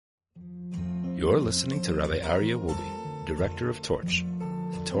You're listening to Rabbi Aryeh Wolbe, Director of Torch,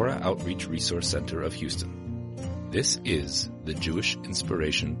 the Torah Outreach Resource Center of Houston. This is the Jewish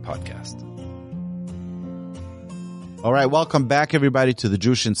Inspiration Podcast. All right, welcome back, everybody, to the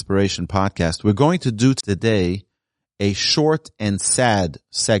Jewish Inspiration Podcast. We're going to do today a short and sad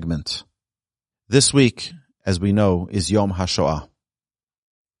segment. This week, as we know, is Yom Hashoa.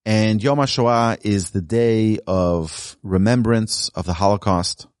 And Yom Hashoa is the day of remembrance of the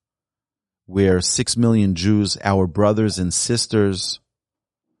Holocaust, where 6 million Jews, our brothers and sisters,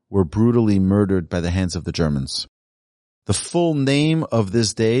 were brutally murdered by the hands of the Germans. The full name of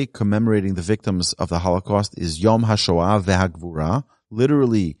this day commemorating the victims of the Holocaust is Yom Hashoa ve'Hagvura,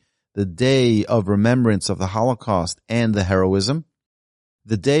 literally the day of remembrance of the Holocaust and the heroism.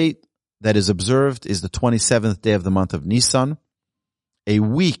 The date that is observed is the 27th day of the month of Nisan, a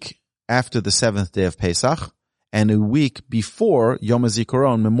week after the 7th day of Pesach, and a week before Yom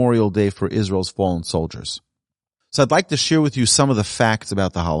HaZikaron, Memorial Day for Israel's fallen soldiers. So I'd like to share with you some of the facts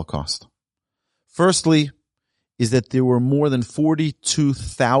about the Holocaust. Firstly, is that there were more than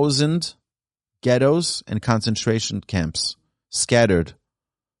 42,000 ghettos and concentration camps scattered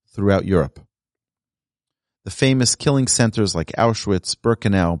throughout Europe. The famous killing centers like Auschwitz,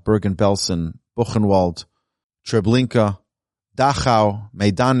 Birkenau, Bergen-Belsen, Buchenwald, Treblinka, Dachau,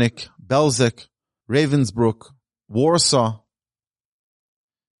 Majdanek, Belzec, Ravensbrück, Warsaw.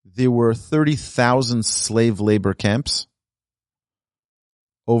 There were 30,000 slave labor camps,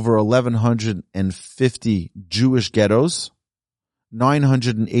 over 1,150 Jewish ghettos,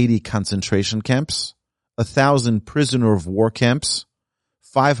 980 concentration camps, 1,000 prisoner of war camps,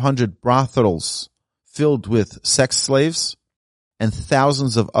 500 brothels filled with sex slaves, and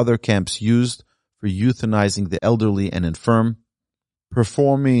thousands of other camps used for euthanizing the elderly and infirm,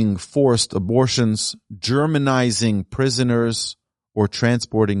 performing forced abortions, Germanizing prisoners, or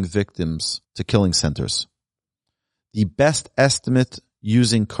transporting victims to killing centers. The best estimate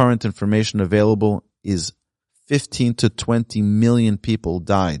using current information available is 15 to 20 million people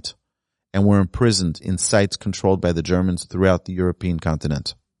died and were imprisoned in sites controlled by the Germans throughout the European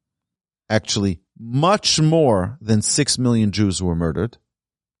continent. Actually, much more than 6 million Jews were murdered,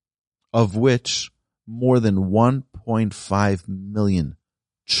 of which more than 1.5 million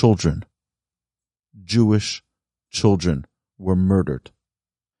children, Jewish children, were murdered.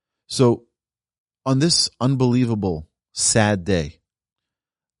 So, on this unbelievable, sad day,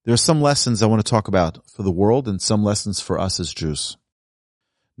 there are some lessons I want to talk about for the world and some lessons for us as Jews.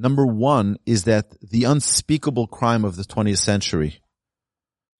 Number one is that the unspeakable crime of the 20th century,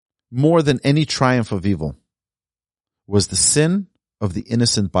 more than any triumph of evil, was the sin of the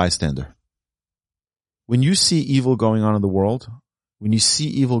innocent bystander. When you see evil going on in the world, when you see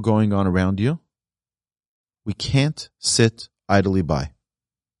evil going on around you, we can't sit idly by.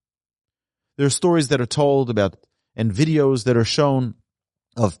 There are stories that are told about and videos that are shown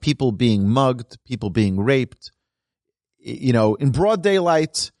of people being mugged, people being raped, in broad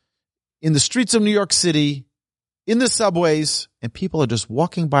daylight, in the streets of New York City, in the subways, and people are just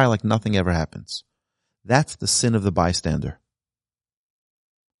walking by like nothing ever happens. That's the sin of the bystander.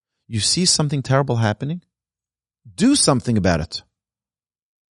 You see something terrible happening? Do something about it.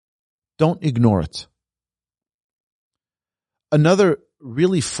 Don't ignore it. Another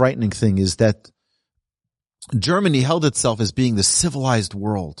really frightening thing is that Germany held itself as being the civilized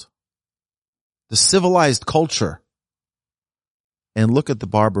world, the civilized culture. And look at the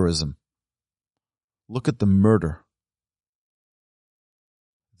barbarism. Look at the murder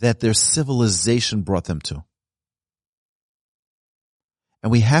that their civilization brought them to.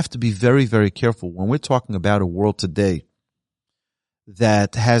 And we have to be very, very careful when we're talking about a world today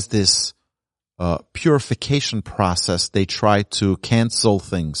that has this purification process. They try to cancel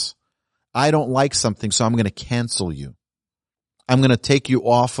things. I don't like something, so I'm going to cancel you. I'm going to take you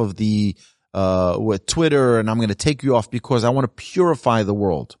off of the with Twitter, and I'm going to take you off because I want to purify the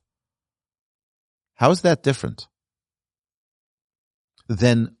world. How is that different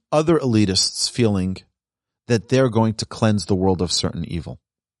than other elitists feeling that they're going to cleanse the world of certain evil,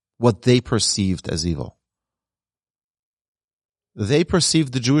 what they perceived as evil? They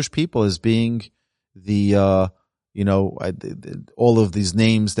perceived the Jewish people as being the all of these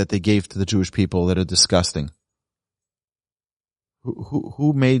names that they gave to the Jewish people that are disgusting.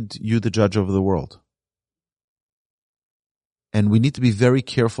 Who made you the judge over the world? And we need to be very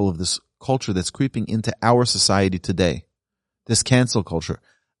careful of this culture that's creeping into our society today, this cancel culture.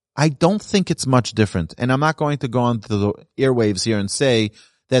 I don't think it's much different. And I'm not going to go on to the airwaves here and say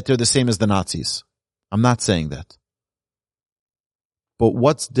that they're the same as the Nazis. I'm not saying that. But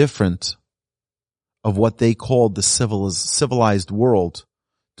what's different of what they called the civilized world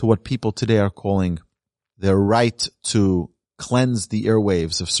to what people today are calling their right to cleanse the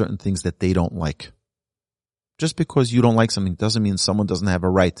airwaves of certain things that they don't like. Just because you don't like something doesn't mean someone doesn't have a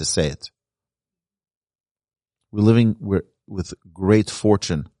right to say it. We're living with great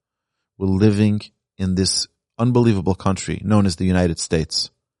fortune. We're living in this unbelievable country known as the United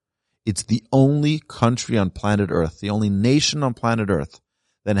States. It's the only country on planet Earth, the only nation on planet Earth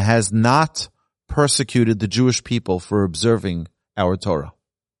that has not persecuted the Jewish people for observing our Torah,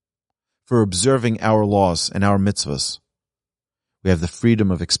 for observing our laws and our mitzvahs. We have the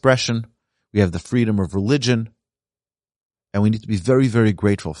freedom of expression. We have the freedom of religion. And we need to be very, very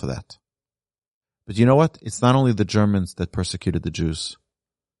grateful for that. But you know what? It's not only the Germans that persecuted the Jews.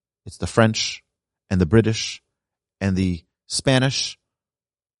 It's the French and the British and the Spanish.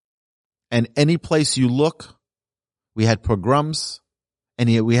 And any place you look, we had pogroms, and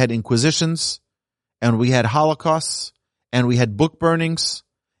we had inquisitions, and we had holocausts, and we had book burnings,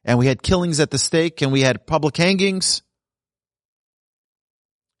 and we had killings at the stake, and we had public hangings.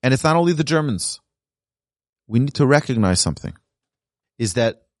 And it's not only the Germans. We need to recognize something, is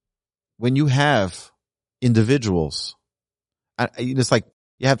that when you have individuals, it's like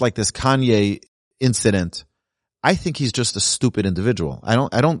you have like this Kanye incident. I think he's just a stupid individual. I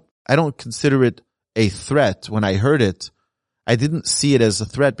don't consider it a threat. When I heard it, I didn't see it as a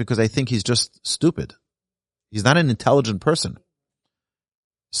threat because I think he's just stupid. He's not an intelligent person.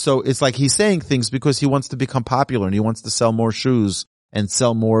 So it's like he's saying things because he wants to become popular and he wants to sell more shoes and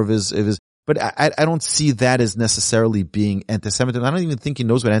sell more of his, but I don't see that as necessarily being anti-Semitism. I don't even think he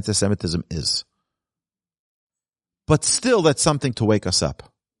knows what anti-Semitism is. But still, that's something to wake us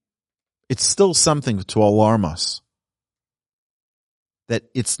up. It's still something to alarm us. That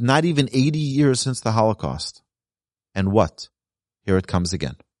it's not even 80 years since the Holocaust. And what? Here it comes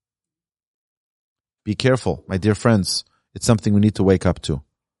again. Be careful, my dear friends. It's something we need to wake up to.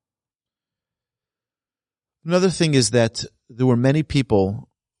 Another thing is that there were many people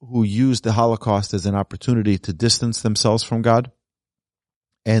who used the Holocaust as an opportunity to distance themselves from God.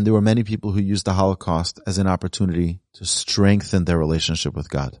 And there were many people who used the Holocaust as an opportunity to strengthen their relationship with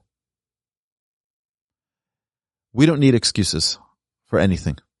God. We don't need excuses for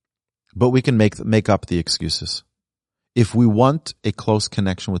anything, but we can make up the excuses. If we want a close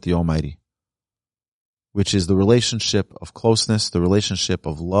connection with the Almighty, which is the relationship of closeness, the relationship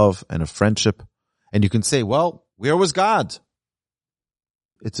of love and of friendship, and you can say, well, where was God?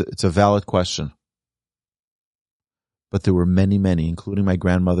 It's a valid question. But there were many, many, including my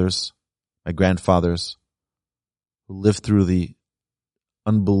grandmothers, my grandfathers, who lived through the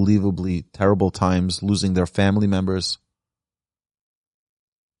unbelievably terrible times, losing their family members,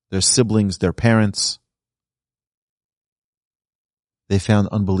 their siblings, their parents. They found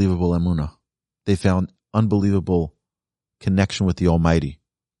unbelievable emunah. They found unbelievable connection with the Almighty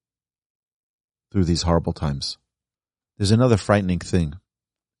through these horrible times. There's another frightening thing.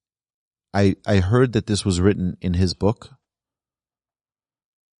 I heard that this was written in his book,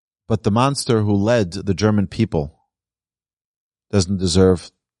 but the monster who led the German people doesn't deserve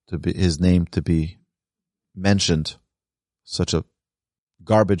his name to be mentioned. Such a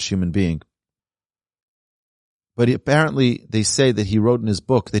garbage human being. But apparently they say that he wrote in his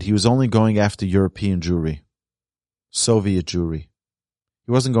book that he was only going after European Jewry, Soviet Jewry.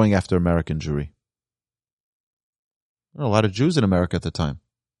 He wasn't going after American Jewry. There were a lot of Jews in America at the time.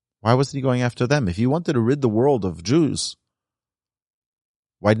 Why wasn't he going after them? If he wanted to rid the world of Jews,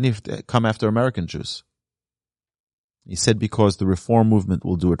 why didn't he come after American Jews? He said because the reform movement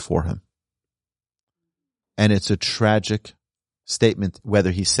will do it for him. And it's a tragic statement, whether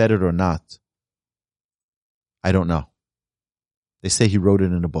he said it or not. I don't know. They say he wrote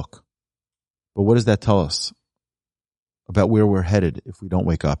it in a book. But what does that tell us about where we're headed if we don't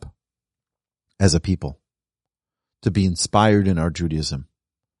wake up as a people? To be inspired in our Judaism.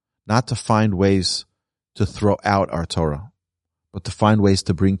 Not to find ways to throw out our Torah, but to find ways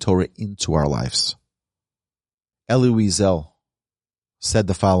to bring Torah into our lives. Elie Wiesel said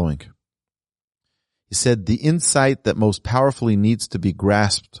the following. He said, the insight that most powerfully needs to be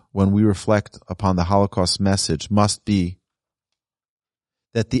grasped when we reflect upon the Holocaust message must be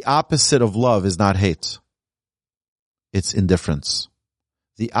that the opposite of love is not hate. It's indifference.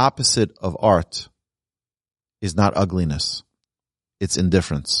 The opposite of art is not ugliness. It's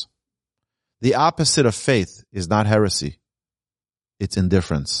indifference. The opposite of faith is not heresy. It's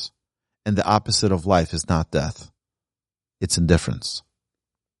indifference. And the opposite of life is not death. It's indifference.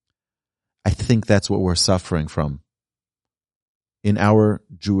 I think that's what we're suffering from in our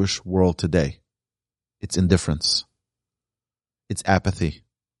Jewish world today. It's indifference. It's apathy.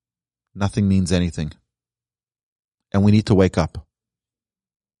 Nothing means anything. And we need to wake up.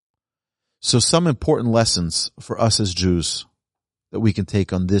 So some important lessons for us as Jews that we can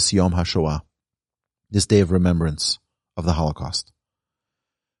take on this Yom HaShoah, this day of remembrance of the Holocaust.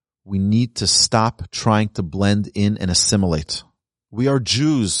 We need to stop trying to blend in and assimilate. We are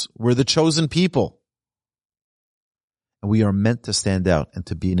Jews. We're the chosen people. And we are meant to stand out and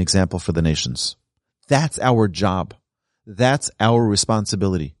to be an example for the nations. That's our job. That's our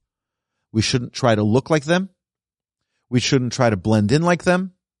responsibility. We shouldn't try to look like them. We shouldn't try to blend in like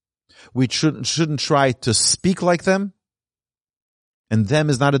them. We shouldn't try to speak like them. And them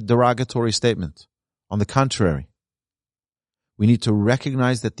is not a derogatory statement. On the contrary, we need to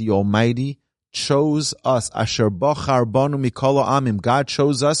recognize that the Almighty chose us. Asher bochar banu mikol ha'amim. God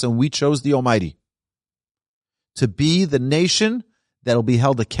chose us and we chose the Almighty to be the nation that will be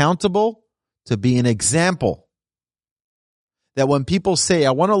held accountable, to be an example. That when people say,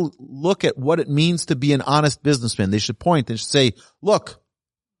 I want to look at what it means to be an honest businessman, they should point and should say, look,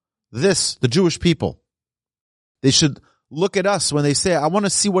 the Jewish people. They should look at us when they say, I want to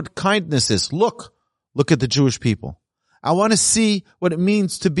see what kindness is. Look at the Jewish people. I want to see what it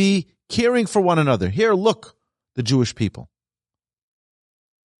means to be caring for one another. Here, look, the Jewish people.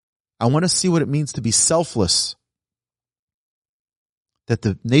 I want to see what it means to be selfless. That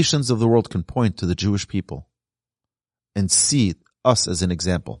the nations of the world can point to the Jewish people and see us as an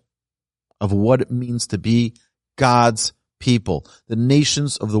example of what it means to be God's people. The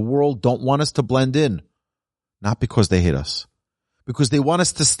nations of the world don't want us to blend in, not because they hate us, because they want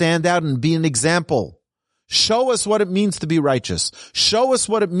us to stand out and be an example. Show us what it means to be righteous. Show us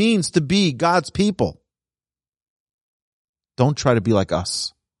what it means to be God's people. Don't try to be like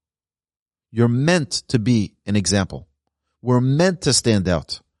us. You're meant to be an example. We're meant to stand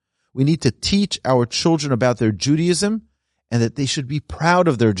out. We need to teach our children about their Judaism and that they should be proud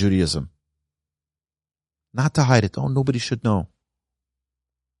of their Judaism. Not to hide it. Oh, nobody should know.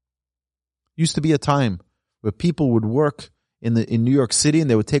 Used to be a time where people would work in New York City and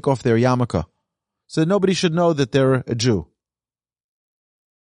they would take off their yarmulke. So nobody should know that they're a Jew.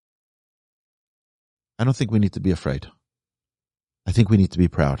 I don't think we need to be afraid. I think we need to be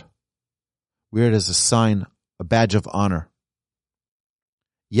proud. Wear it as a sign, a badge of honor.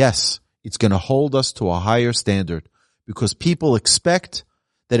 Yes, it's going to hold us to a higher standard because people expect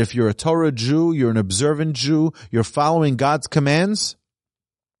that if you're a Torah Jew, you're an observant Jew, you're following God's commands,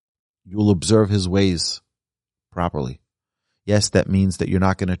 you'll observe his ways properly. Yes, that means that you're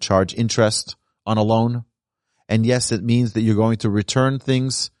not going to charge interest on a loan. And yes, it means that you're going to return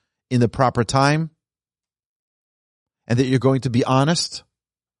things in the proper time and that you're going to be honest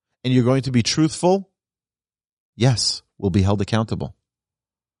and you're going to be truthful. Yes, we'll be held accountable.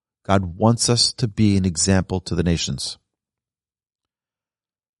 God wants us to be an example to the nations.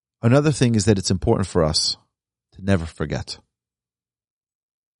 Another thing is that it's important for us to never forget.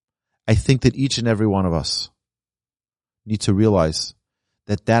 I think that each and every one of us need to realize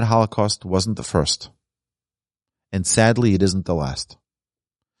that Holocaust wasn't the first. And sadly, it isn't the last.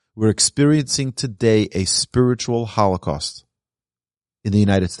 We're experiencing today a spiritual Holocaust in the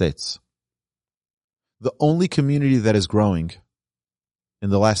United States. The only community that is growing in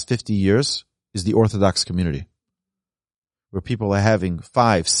the last 50 years is the Orthodox community, where people are having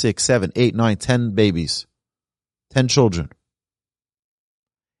 5, 6, 7, 8, 9, 10 babies, 10 children.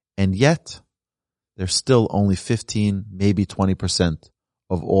 And yet, there's still only 15, maybe 20%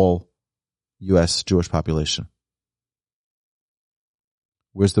 of all U.S. Jewish population.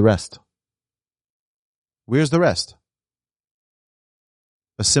 Where's the rest? Where's the rest?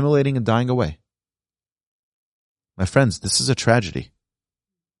 Assimilating and dying away. My friends, this is a tragedy.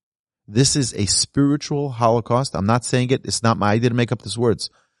 This is a spiritual Holocaust. I'm not saying it. It's not I didn't make up these words.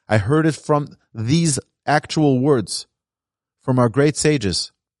 I heard it from these actual words from our great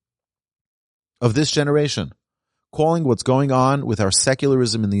sages of this generation, calling what's going on with our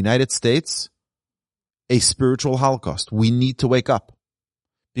secularism in the United States a spiritual Holocaust. We need to wake up.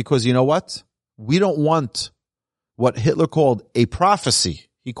 Because you know what? We don't want what Hitler called a prophecy.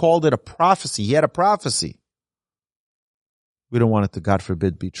 He called it a prophecy. He had a prophecy. We don't want it to, God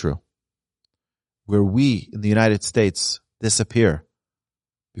forbid, be true. Where we in the United States disappear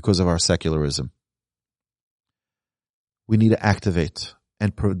because of our secularism. We need to activate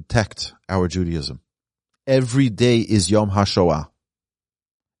and protect our Judaism. Every day is Yom HaShoah.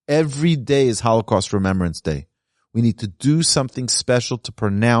 Every day is Holocaust Remembrance Day. We need to do something special to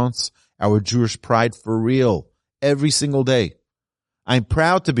pronounce our Jewish pride for real every single day. I'm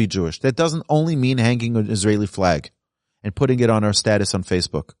proud to be Jewish. That doesn't only mean hanging an Israeli flag and putting it on our status on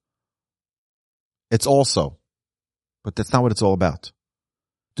Facebook. It's also, but that's not what it's all about.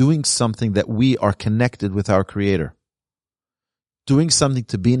 Doing something that we are connected with our Creator. doing something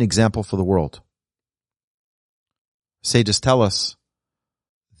to be an example for the world. Sages tell us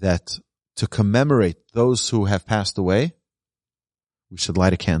that to commemorate those who have passed away, we should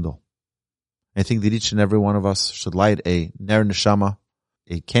light a candle. I think that each and every one of us should light a ner neshama,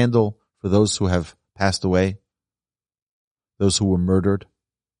 a candle for those who have passed away, those who were murdered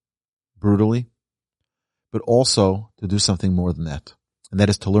brutally, but also to do something more than that, and that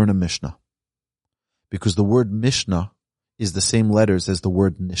is to learn a Mishnah. Because the word Mishnah is the same letters as the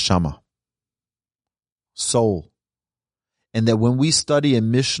word neshama, soul. And that when we study a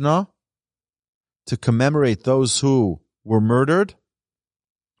Mishnah to commemorate those who were murdered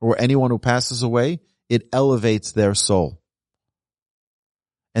or anyone who passes away, it elevates their soul.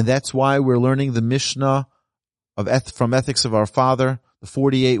 And that's why we're learning the Mishnah from Ethics of Our Father, the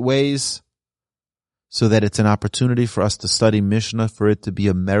 48 ways, so that it's an opportunity for us to study Mishnah, for it to be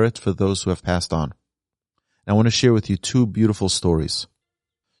a merit for those who have passed on. And I want to share with you two beautiful stories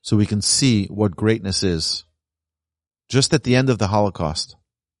so we can see what greatness is. Just at the end of the Holocaust,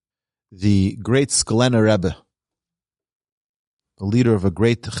 the great Sklena Rebbe, the leader of a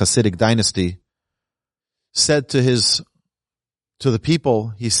great Hasidic dynasty, said to the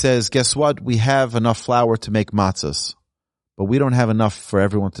people, he says, guess what? We have enough flour to make matzahs, but we don't have enough for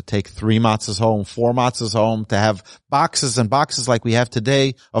everyone to take 3 matzahs home, 4 matzahs home, to have boxes and boxes like we have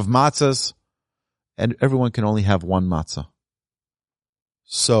today of matzahs, and everyone can only have 1 matzah.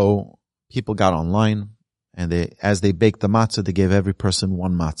 So people got online, and as they baked the matzah, they gave every person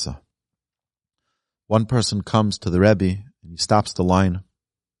 1 matzah. One person comes to the Rebbe, and he stops the line,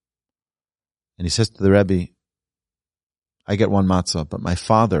 and he says to the Rebbe, I get 1 matzah, but my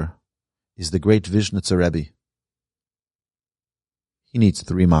father is the great Vishnitzer Rebbe. He needs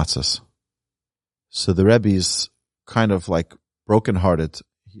 3 matzahs. So the Rebbe is kind of like brokenhearted.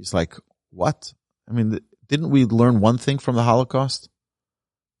 He's like, what? I mean, didn't we learn one thing from the Holocaust?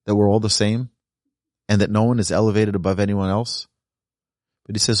 That we're all the same? And that no one is elevated above anyone else?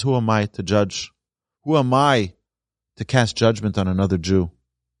 But he says, who am I to judge? Who am I to cast judgment on another Jew?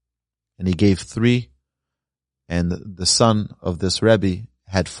 And he gave 3, and the son of this Rebbe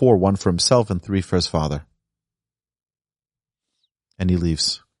had 4, 1 for himself and 3 for his father. And he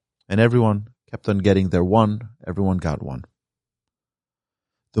leaves. And everyone kept on getting their 1. Everyone got 1.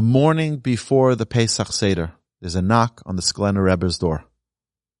 The morning before the Pesach Seder, there's a knock on the Sklena Rebbe's door.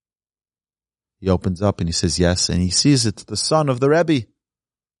 He opens up and he says yes, and he sees it's the son of the Rebbe,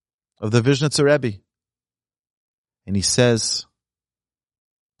 of the Vishnitzer Rebbe. And he says,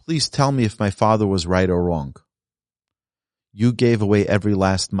 please tell me if my father was right or wrong. You gave away every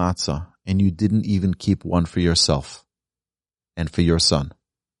last matzah, and you didn't even keep 1 for yourself and for your son.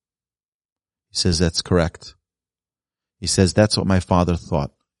 He says, that's correct. He says, that's what my father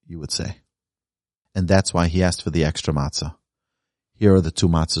thought you would say. And that's why he asked for the extra matzah. Here are the 2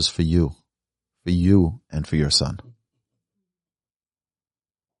 matzahs for you and for your son.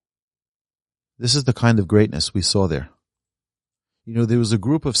 This is the kind of greatness we saw there. You know, there was a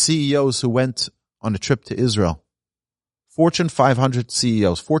group of CEOs who went on a trip to Israel. Fortune 500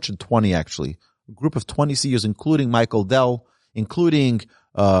 CEOs, Fortune 20 actually. A group of 20 CEOs, including Michael Dell, including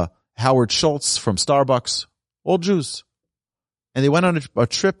Howard Schultz from Starbucks, all Jews. And they went on a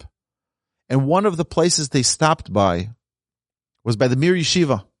trip, and one of the places they stopped by was by the Mir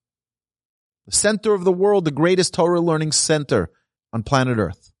Yeshiva, the center of the world, the greatest Torah learning center on planet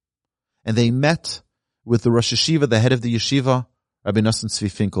Earth. And they met with the Rosh Yeshiva, the head of the yeshiva, Rabbi Nosson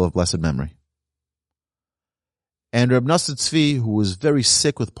Tzvi Finkel of blessed memory. And Rabbi Nosson Tzvi, who was very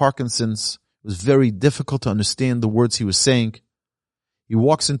sick with Parkinson's, it was very difficult to understand the words he was saying. He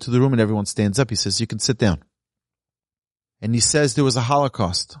walks into the room and everyone stands up. He says, you can sit down. And he says there was a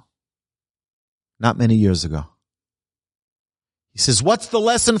Holocaust not many years ago. He says, what's the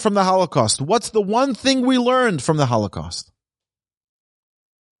lesson from the Holocaust? What's the one thing we learned from the Holocaust?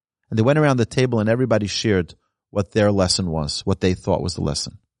 And they went around the table and everybody shared what their lesson was, what they thought was the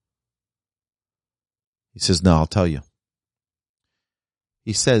lesson. He says, no, I'll tell you.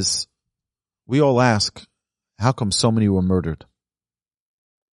 He says, we all ask, how come so many were murdered?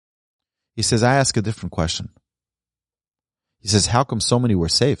 He says, I ask a different question. He says, how come so many were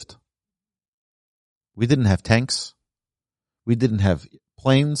saved? We didn't have tanks. We didn't have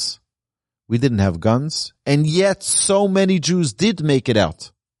planes. We didn't have guns. And yet so many Jews did make it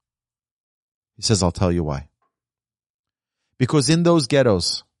out. He says, I'll tell you why. Because in those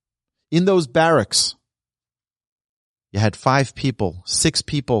ghettos, in those barracks, you had 5 people, 6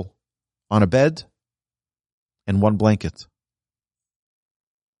 people on a bed and 1 blanket.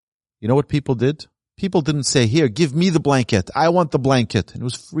 You know what people did? People didn't say, here, give me the blanket. I want the blanket. And it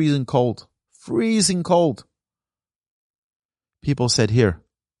was freezing cold. Freezing cold. people said, here,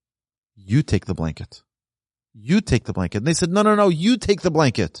 you take the blanket. You take the blanket. And they said, no, you take the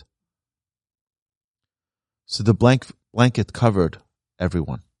blanket. So the blanket covered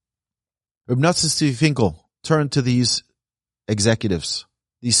everyone. Reb Nosson Tzvi Finkel turned to these executives,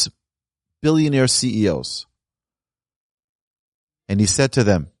 these billionaire CEOs, and he said to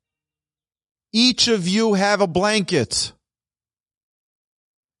them, each of you have a blanket.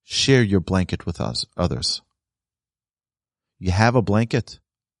 Share your blanket with others. You have a blanket.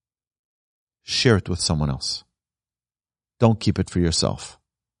 Share it with someone else. Don't keep it for yourself.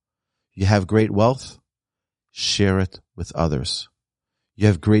 You have great wealth. Share it with others. You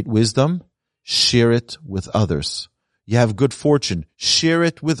have great wisdom. Share it with others. You have good fortune. Share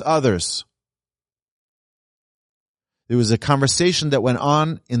it with others. There was a conversation that went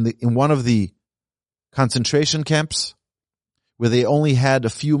on in one of the concentration camps where they only had a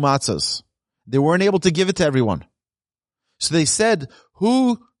few matzahs. They weren't able to give it to everyone. So they said,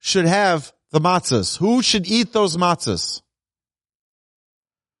 who should have the matzahs? Who should eat those matzahs?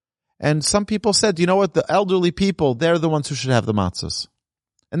 And some people said, you know what, the elderly people, they're the ones who should have the matzahs.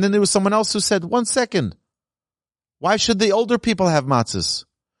 And then there was someone else who said, 1 second, why should the older people have matzahs?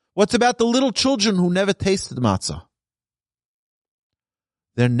 What's about the little children who never tasted matzah?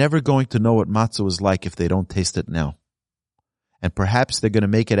 They're never going to know what matzah was like if they don't taste it now. And perhaps they're going to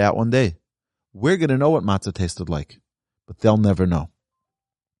make it out one day. We're going to know what matzah tasted like, but they'll never know.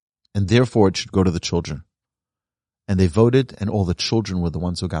 And therefore it should go to the children. And they voted, and all the children were the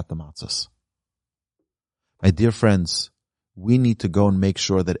ones who got the matzahs. My dear friends, we need to go and make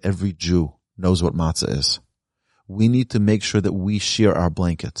sure that every Jew knows what matzah is. We need to make sure that we share our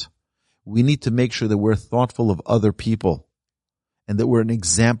blanket. We need to make sure that we're thoughtful of other people and that we're an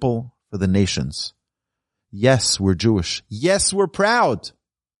example for the nations. Yes, we're Jewish. Yes, we're proud.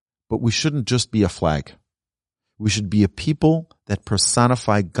 But we shouldn't just be a flag. We should be a people that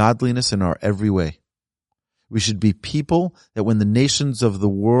personify godliness in our every way. We should be people that when the nations of the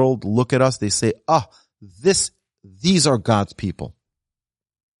world look at us, they say, these are God's people.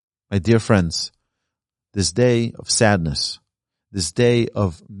 My dear friends, this day of sadness, this day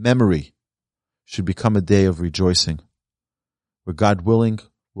of memory should become a day of rejoicing, where God willing,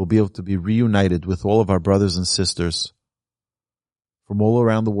 we'll be able to be reunited with all of our brothers and sisters from all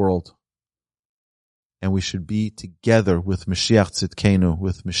around the world. And we should be together with Mashiach Tzidkenu,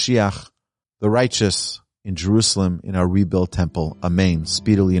 with Mashiach, the righteous, in Jerusalem, in our rebuilt temple. Amen.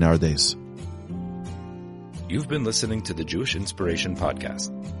 Speedily in our days. You've been listening to the Jewish Inspiration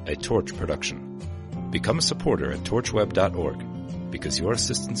Podcast, a Torch production. Become a supporter at torchweb.org, because your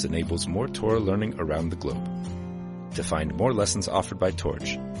assistance enables more Torah learning around the globe. To find more lessons offered by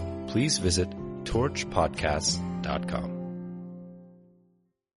Torch, please visit torchpodcasts.com.